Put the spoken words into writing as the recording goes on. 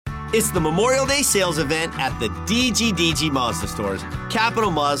It's the Memorial Day sales event at the DGDG Mazda stores.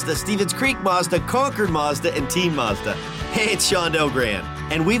 Capital Mazda, Stevens Creek Mazda, Concord Mazda, and Team Mazda. Hey, it's Sean Delgrand.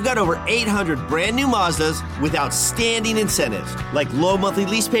 And we've got over 800 brand new Mazdas with outstanding incentives, like low monthly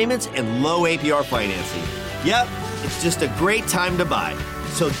lease payments and low APR financing. Yep, it's just a great time to buy.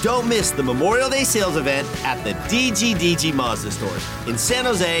 So don't miss the Memorial Day sales event at the DGDG Mazda stores in San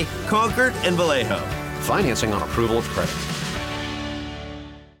Jose, Concord, and Vallejo. Financing on approval of credit.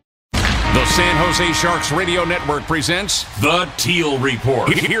 The San Jose Sharks Radio Network presents The Teal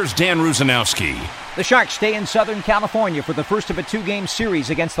Report. Here's Dan Rusanowski. The Sharks stay in Southern California for the first of a two-game series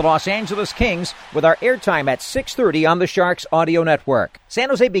against the Los Angeles Kings with our airtime at 6:30 on the Sharks Audio Network. San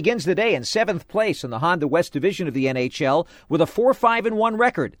Jose begins the day in 7th place in the Honda West Division of the NHL with a 4-5-1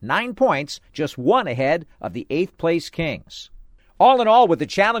 record, 9 points, just one ahead of the 8th place Kings. All in all, with the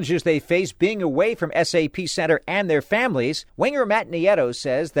challenges they face being away from SAP Center and their families, winger Matt Nieto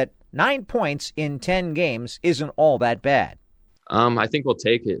says that 9 points in 10 games isn't all that bad. I think we'll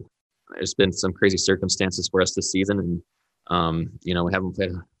take it. There's been some crazy circumstances for us this season, and we haven't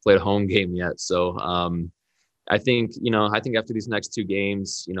played a home game yet. So I think after these next two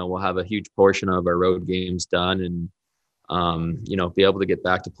games, we'll have a huge portion of our road games done, and be able to get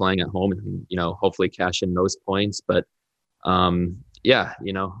back to playing at home and hopefully cash in those points. But I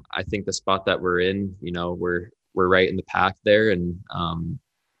think the spot that we're in, we're right in the pack there, and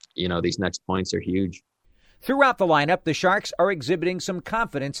these next points are huge. Throughout the lineup, the Sharks are exhibiting some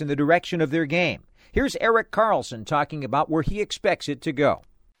confidence in the direction of their game. Here's Erik Karlsson talking about where he expects it to go.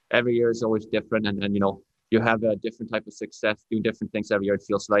 Every year is always different, and then you have a different type of success, doing different things every year. It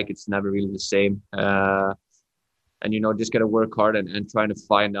feels like it's never really the same. Just got to work hard and trying to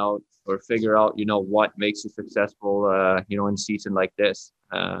find out or figure out, what makes you successful, in a season like this.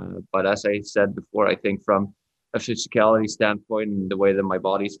 But as I said before, I think from a physicality standpoint and the way that my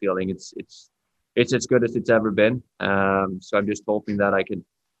body's feeling, it's as good as it's ever been. So I'm just hoping that I can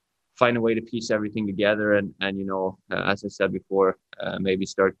find a way to piece everything together and as I said before, maybe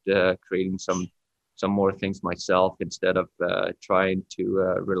start creating some more things myself instead of trying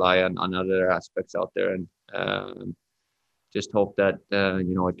to rely on other aspects out there, and just hope that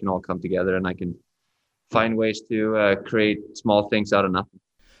it can all come together and I can find ways to create small things out of nothing.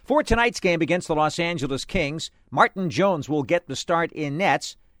 For tonight's game against the Los Angeles Kings, Martin Jones will get the start in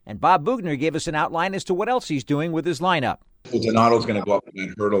nets, and Bob Boughner gave us an outline as to what else he's doing with his lineup. Well, Donato's going to go up in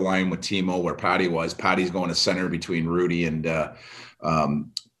that hurdle line with Timo where Patty was. Patty's going to center between Rudy and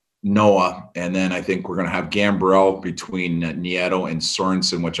Noah. And then I think we're going to have Gambrell between Nieto and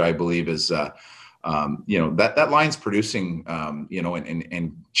Sorensen, which I believe is, that line's producing,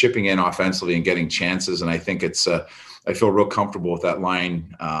 and chipping in offensively and getting chances. And I think I feel real comfortable with that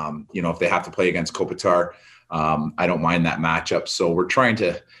line. If they have to play against Kopitar, I don't mind that matchup. So we're trying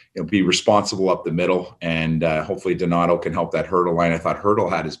to be responsible up the middle, and hopefully Donato can help that Hurdle line. I thought Hurdle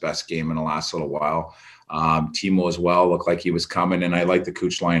had his best game in the last little while. Timo as well looked like he was coming, and I like the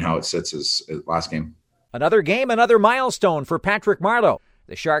Cooch line, how it sits his last game. Another game, another milestone for Patrick Marleau.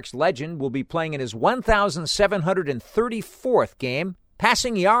 The Sharks legend will be playing in his 1,734th game,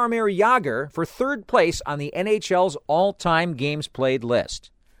 passing Jaromir Jagr for third place on the NHL's all-time games played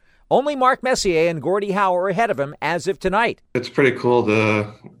list. Only Mark Messier and Gordie Howe are ahead of him as of tonight. It's pretty cool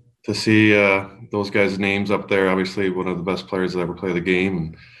to see those guys' names up there. Obviously, one of the best players that ever played the game,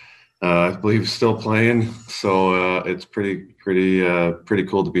 and I believe still playing. So it's pretty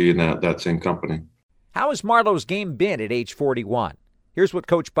cool to be in that same company. How has Marleau's game been at age 41? Here's what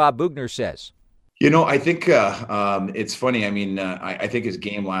Coach Bob Boughner says. I think it's funny. I mean, I think his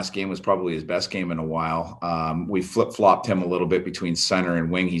last game was probably his best game in a while. We flip-flopped him a little bit between center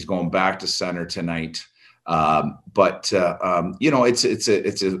and wing. He's going back to center tonight. But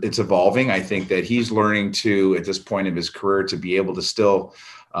it's evolving. I think that he's learning to, at this point of his career, to be able to still,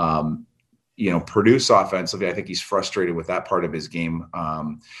 produce offensively. I think he's frustrated with that part of his game,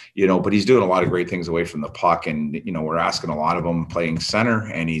 but he's doing a lot of great things away from the puck. And, we're asking a lot of him playing center,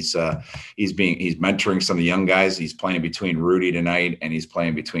 and he's mentoring some of the young guys. He's playing between Rudy tonight, and he's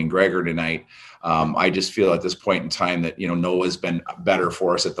playing between Gregor tonight. I just feel at this point in time that, Noah's been better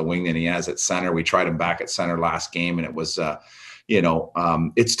for us at the wing than he has at center. We tried him back at center last game, and it was,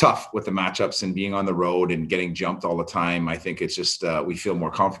 it's tough with the matchups and being on the road and getting jumped all the time. I think it's just we feel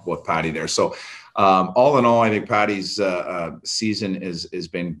more comfortable with Patty there. So all in all, I think Patty's season has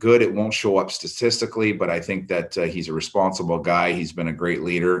been good. It won't show up statistically, but I think that he's a responsible guy. He's been a great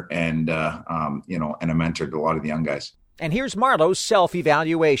leader and a mentor to a lot of the young guys. And here's Marleau's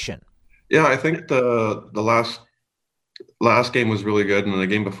self-evaluation. Yeah, I think the last game was really good, and the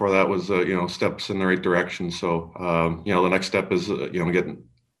game before that was steps in the right direction. So the next step is getting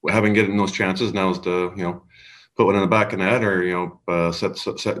having getting those chances now is to, put one in the back of the net or,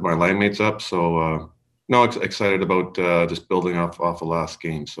 set my line mates up. So, excited about just building off the last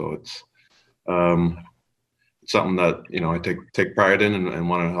game. So it's something that, I take pride in and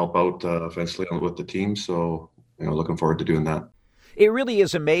want to help out offensively with the team. So, looking forward to doing that. It really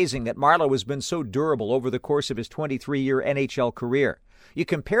is amazing that Marleau has been so durable over the course of his 23-year NHL career. You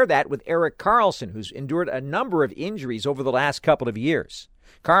compare that with Erik Karlsson, who's endured a number of injuries over the last couple of years.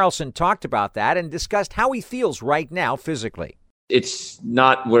 Karlsson talked about that and discussed how he feels right now physically. It's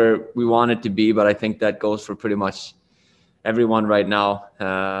not where we want it to be, but I think that goes for pretty much everyone right now.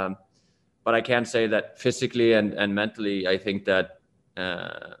 But I can say that physically and mentally, I think that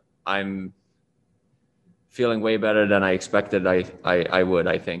I'm feeling way better than I expected I would,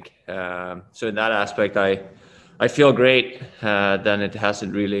 I think. So in that aspect, I feel great. Then it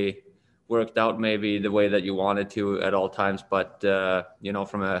hasn't really worked out maybe the way that you wanted to at all times. But,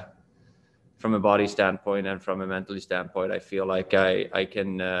 from a body standpoint and from a mentally standpoint, I feel like I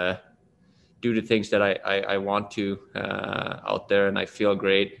can do the things that I want to out there, and I feel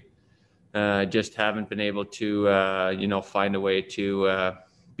great. Just haven't been able to, find a way to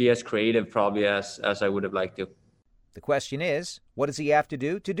be as creative probably as I would have liked to. The question is, what does he have to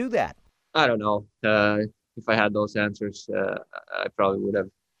do that? I don't know. If I had those answers, I probably would have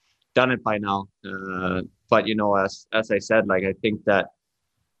done it by now. But, as I said, I think that,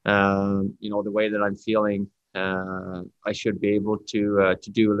 the way that I'm feeling, I should be able to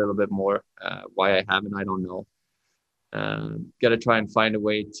do a little bit more. Why I haven't, I don't know. Got to try and find a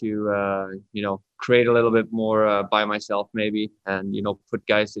way to, create a little bit more by myself maybe, and, put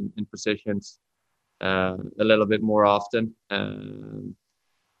guys in positions a little bit more often. And,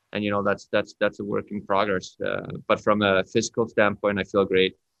 that's a work in progress. But from a physical standpoint, I feel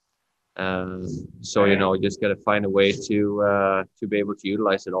great. So, you just got to find a way to be able to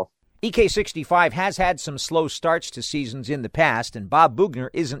utilize it all. EK65 has had some slow starts to seasons in the past, and Bob Boughner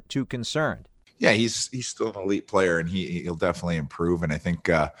isn't too concerned. Yeah, he's still an elite player, and he'll definitely improve. And I think,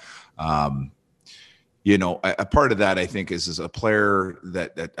 a part of that, I think, is a player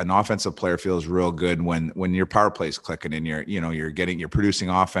that an offensive player feels real good when your power play is clicking and you're producing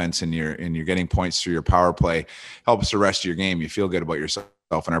offense and you're getting points through your power play. Helps the rest of your game. You feel good about yourself.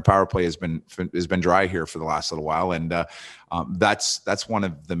 And our power play has been dry here for the last little while, and that's one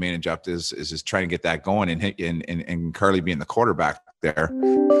of the main objectives is just trying to get that going and Carly being the quarterback there.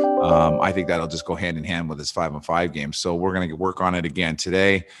 I think that'll just go hand in hand with his 5-on-5 game. So we're going to work on it again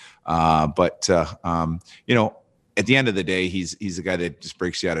today. But at the end of the day, he's a guy that just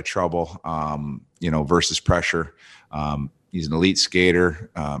breaks you out of trouble. Versus pressure. He's an elite skater.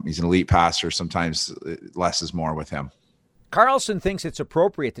 He's an elite passer. Sometimes less is more with him. Karlsson thinks it's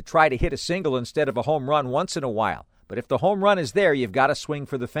appropriate to try to hit a single instead of a home run once in a while. But if the home run is there, you've got to swing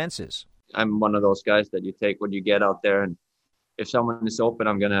for the fences. I'm one of those guys that you take when you get out there, and if someone is open,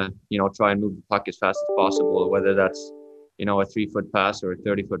 I'm going to, try and move the puck as fast as possible, whether that's, a 3-foot pass or a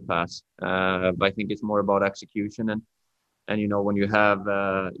 30-foot pass. But I think it's more about execution. And when you have,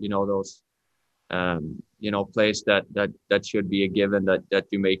 those, plays that should be a given, that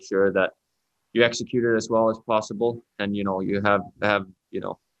you make sure that you execute it as well as possible. And, you have, that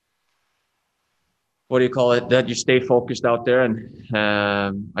you stay focused out there. And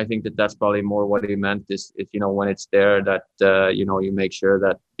I think that's probably more what he meant is when it's there that, you make sure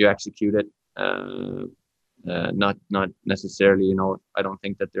that you execute it. Not necessarily, I don't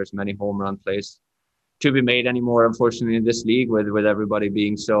think that there's many home run plays to be made anymore, unfortunately, in this league with everybody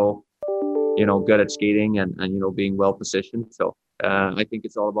being so, good at skating and being well positioned. So I think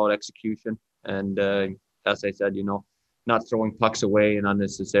it's all about execution. And as I said, not throwing pucks away in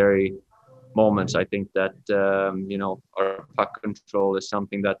unnecessary moments. I think that, our puck control is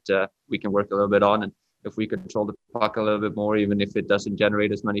something that we can work a little bit on. And if we control the puck a little bit more, even if it doesn't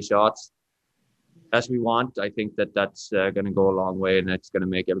generate as many shots as we want, I think that's going to go a long way, and it's going to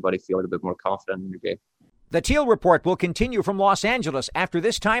make everybody feel a little bit more confident in the game. The Teal Report will continue from Los Angeles after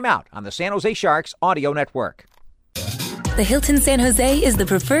this timeout on the San Jose Sharks Audio Network. The Hilton San Jose is the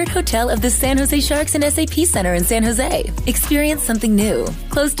preferred hotel of the San Jose Sharks and SAP Center in San Jose. Experience something new.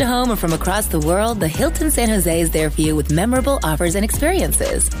 Close to home or from across the world, the Hilton San Jose is there for you with memorable offers and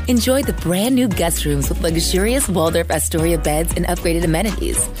experiences. Enjoy the brand new guest rooms with luxurious Waldorf Astoria beds and upgraded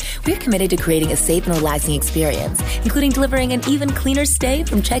amenities. We're committed to creating a safe and relaxing experience, including delivering an even cleaner stay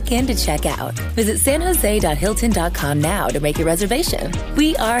from check-in to check-out. Visit sanjose.hilton.com now to make your reservation.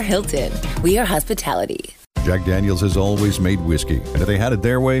 We are Hilton. We are hospitality. Jack Daniels has always made whiskey, and if they had it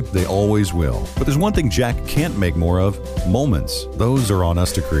their way, they always will. But there's one thing Jack can't make more of: moments. Those are on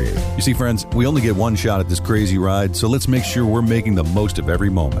us to create. You see, friends, we only get one shot at this crazy ride, so let's make sure we're making the most of every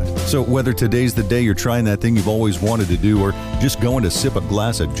moment. So whether today's the day you're trying that thing you've always wanted to do, or just going to sip a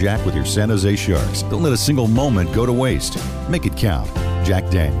glass of Jack with your San Jose Sharks, don't let a single moment go to waste. Make it count. Jack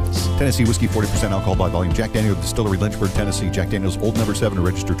Daniels. Tennessee whiskey, 40% alcohol by volume. Jack Daniels Distillery, Lynchburg, Tennessee. Jack Daniels Old No. 7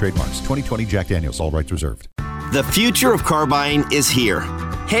 registered trademarks. 2020 Jack Daniels. All rights reserved. The future of car buying is here.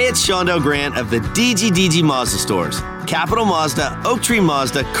 Hey, it's Shondo Grant of the DGDG Mazda stores. Capital Mazda, Oak Tree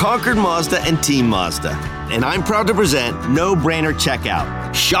Mazda, Concord Mazda, and Team Mazda. And I'm proud to present No Brainer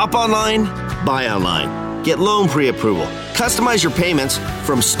Checkout. Shop online, buy online. Get loan pre-approval. Customize your payments.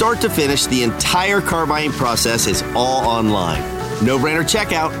 From start to finish, the entire car buying process is all online. No Brainer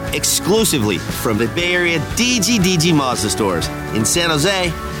Checkout exclusively from the Bay Area DGDG Mazda stores in San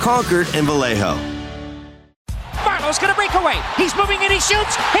Jose, Concord, and Vallejo. Marlowe's going to break away. He's moving and he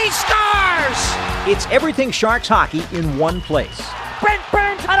shoots. He scores! It's everything Sharks hockey in one place. Brent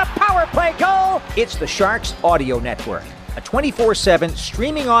Burns on a power play goal. It's the Sharks Audio Network, a 24/7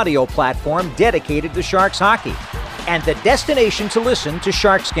 streaming audio platform dedicated to Sharks hockey and the destination to listen to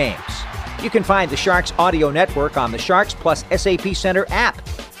Sharks games. You can find the Sharks Audio Network on the Sharks Plus SAP Center app.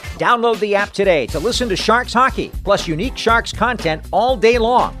 Download the app today to listen to Sharks hockey, plus unique Sharks content all day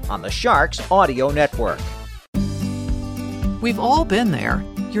long on the Sharks Audio Network. We've all been there.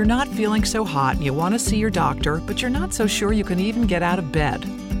 You're not feeling so hot and you want to see your doctor, but you're not so sure you can even get out of bed.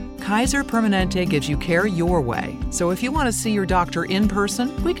 Kaiser Permanente gives you care your way. So if you want to see your doctor in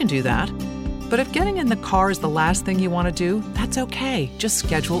person, we can do that. But if getting in the car is the last thing you want to do, that's okay. Just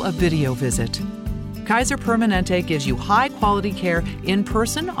schedule a video visit. Kaiser Permanente gives you high-quality care in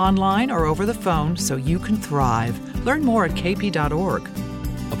person, online, or over the phone so you can thrive. Learn more at kp.org.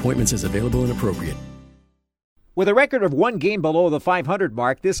 Appointments as available and appropriate. With a record of one game below the 500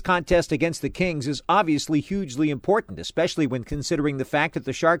 mark, this contest against the Kings is obviously hugely important, especially when considering the fact that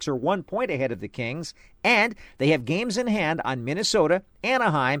the Sharks are 1 point ahead of the Kings, and they have games in hand on Minnesota,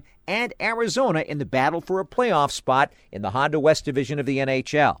 Anaheim, and Arizona in the battle for a playoff spot in the Honda West Division of the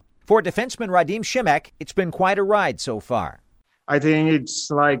NHL. For defenseman Radim Simek, it's been quite a ride so far. I think it's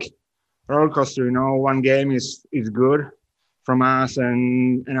like a roller coaster, one game is good from us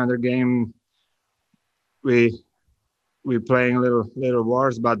and another game we're playing a little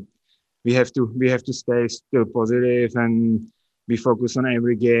worse, but we have to stay still positive and be focused on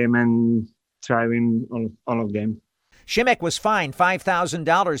every game and try win all of them. Simek was fined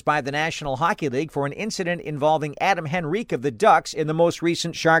 $5,000 by the National Hockey League for an incident involving Adam Henrique of the Ducks in the most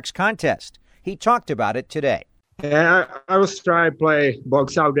recent Sharks contest. He talked about it today. Yeah, I was trying to play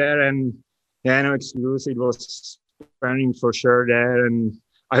box out there, and no excuse. It was spending for sure there, and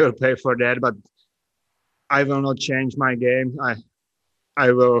I will pay for that, but I will not change my game.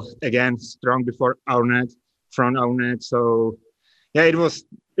 I will again strong before our net, front our net. So yeah, it was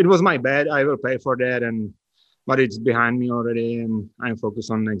my bad. I will pay for that, but it's behind me already, and I'm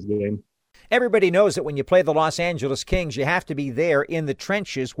focused on next game. Everybody knows that when you play the Los Angeles Kings, you have to be there in the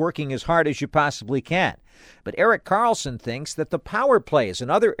trenches working as hard as you possibly can. But Erik Karlsson thinks that the power play is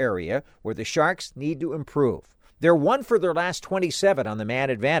another area where the Sharks need to improve. They're 1 for their last 27 on the man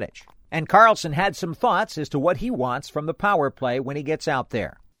advantage. And Karlsson had some thoughts as to what he wants from the power play when he gets out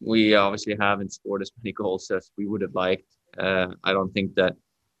there. We obviously haven't scored as many goals as we would have liked. I don't think that,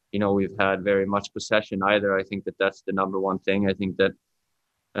 we've had very much possession either. I think that that's the number one thing. I think that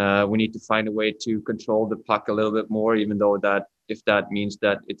we need to find a way to control the puck a little bit more, even though that if that means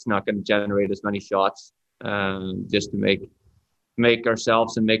that it's not going to generate as many shots, just to make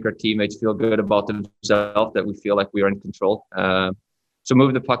ourselves and make our teammates feel good about themselves, that we feel like we are in control. So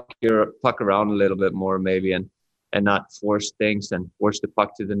move the puck around a little bit more maybe and not force things and force the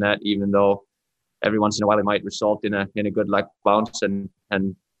puck to the net, even though every once in a while it might result in a good luck bounce and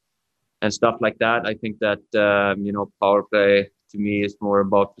stuff like that. I think that, power play to me is more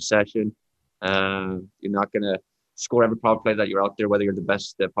about possession. You're not going to score every power play that you're out there, whether you're the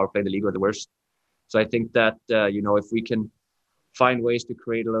best power play in the league or the worst. So I think that, if we can find ways to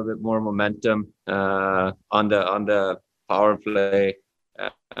create a little bit more momentum on the power play,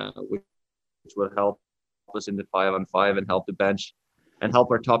 which will help us in the 5-on-5 and help the bench and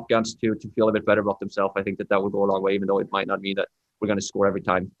help our top guns to feel a bit better about themselves. I think that will go a long way, even though it might not mean that we're going to score every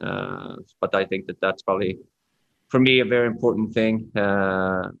time. But I think that that's probably, for me, a very important thing,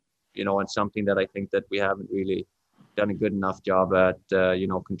 and something that I think that we haven't really done a good enough job at,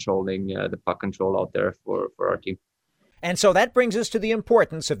 controlling the puck control out there for our team. And so that brings us to the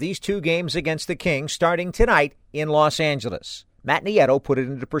importance of these two games against the Kings starting tonight in Los Angeles. Matt Nieto put it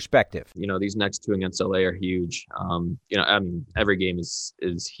into perspective. These next two against LA are huge. Every game is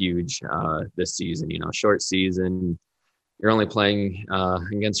huge this season. Short season. You're only playing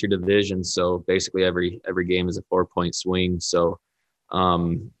against your division, so basically every game is a 4-point swing. So,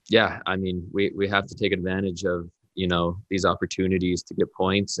 we have to take advantage of these opportunities to get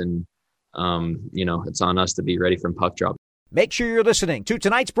points, and it's on us to be ready from puck drop. Make sure you're listening to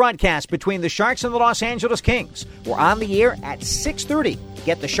tonight's broadcast between the Sharks and the Los Angeles Kings. We're on the air at 6:30.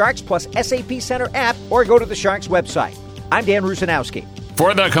 Get the Sharks Plus SAP Center app or go to the Sharks website. I'm Dan Rusanowski.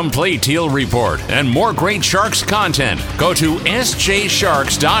 For the complete Teal Report and more great Sharks content, go to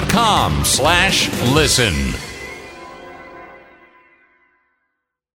sjsharks.com/listen.